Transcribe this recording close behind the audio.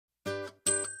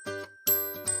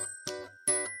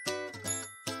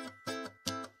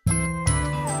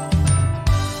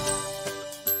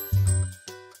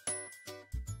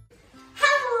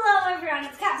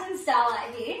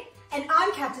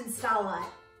Captain Starlight.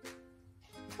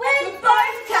 We're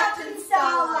both Captain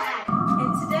Starlight.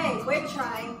 And today we're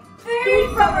trying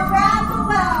food from around the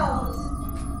world.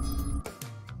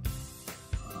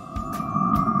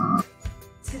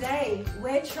 Today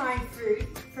we're trying food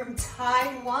from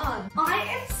Taiwan. I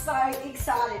am so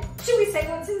excited. Should we see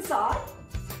what's inside?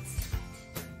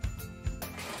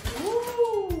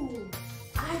 Ooh,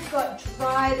 I've got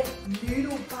dried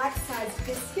noodle bite-sized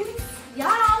biscuits. Yum!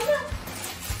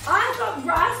 I've got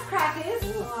rice crackers.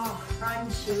 Oh,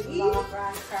 crunchy. Love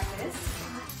rice crackers.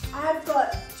 I've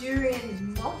got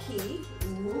durian mochi.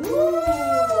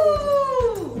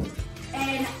 Ooh!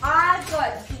 And I've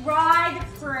got dried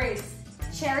fruits.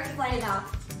 Cherry flavour,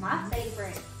 my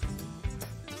favourite.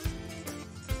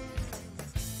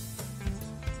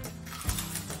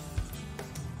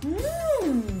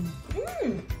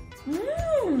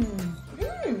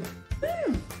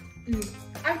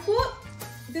 I thought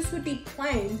this would be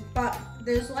plain, but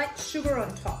there's like sugar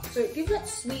on top, so it gives that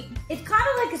sweet. It's kind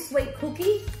of like a sweet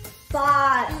cookie,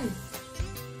 but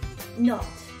not.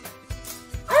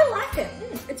 I like it.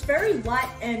 It's very light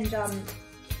and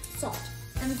soft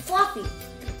And fluffy,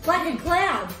 like a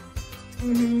cloud.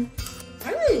 I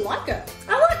really like it.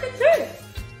 I like it too.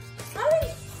 I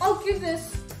think I'll give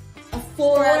this a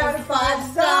 4 out of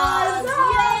 5 stars.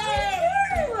 Yay!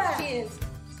 Cheers.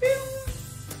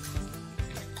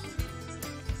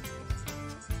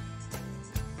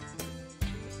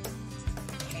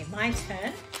 Okay, my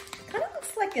turn. Kind of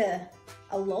looks like a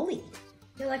lolly.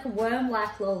 You're like a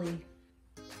worm-like lolly.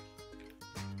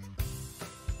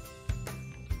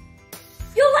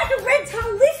 You're like a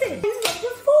red-tongued lizard.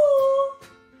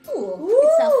 Ooh,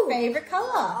 it's our favorite color.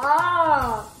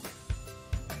 Ah.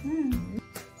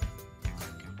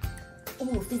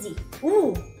 Ooh, fizzy.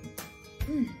 Ooh.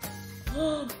 You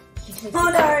taste Oh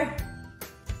it. no.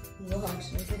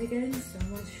 Gosh, we're gonna get in so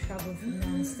much trouble from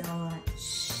now, Starlight.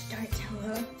 Shh, don't tell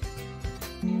her.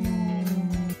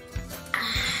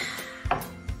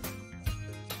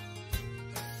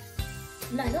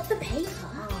 No, not the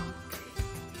paper.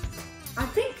 I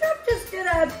think I'm just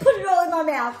gonna put it all in my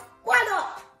mouth. Why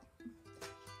not?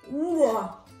 Ooh.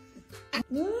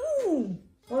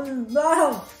 What is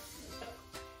that?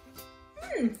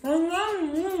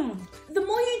 The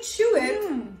more you chew it,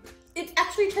 it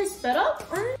actually tastes better.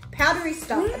 Powdery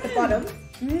stuff at the bottom.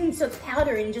 So it's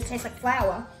powdery and just tastes like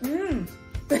flour.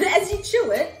 But as you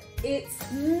chew it, it's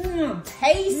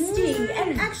tasty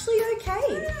and actually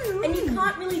okay. And you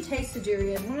can't really taste the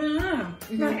durian. I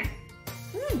like it.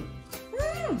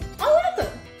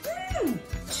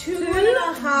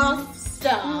 2.5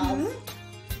 stars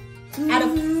out of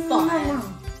 5.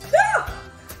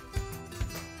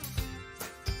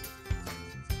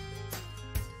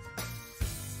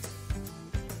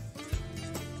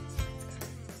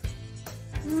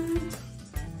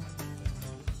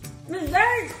 It's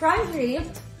very crunchy.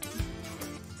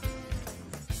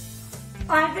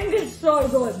 I think it's so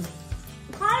good.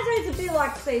 It kind of tastes a bit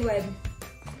like seaweed.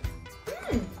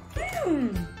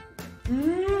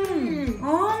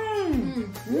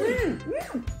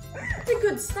 It's a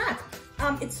good snack.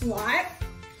 It's light,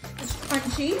 it's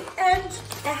crunchy, and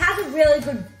It has a really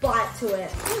good bite to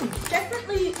it.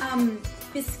 definitely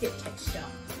biscuit texture.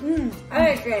 I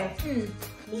agree.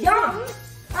 Yum!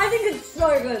 I think it's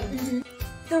so good.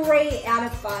 3 out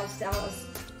of 5 stars.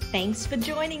 Thanks for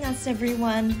joining us,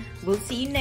 everyone. We'll see you next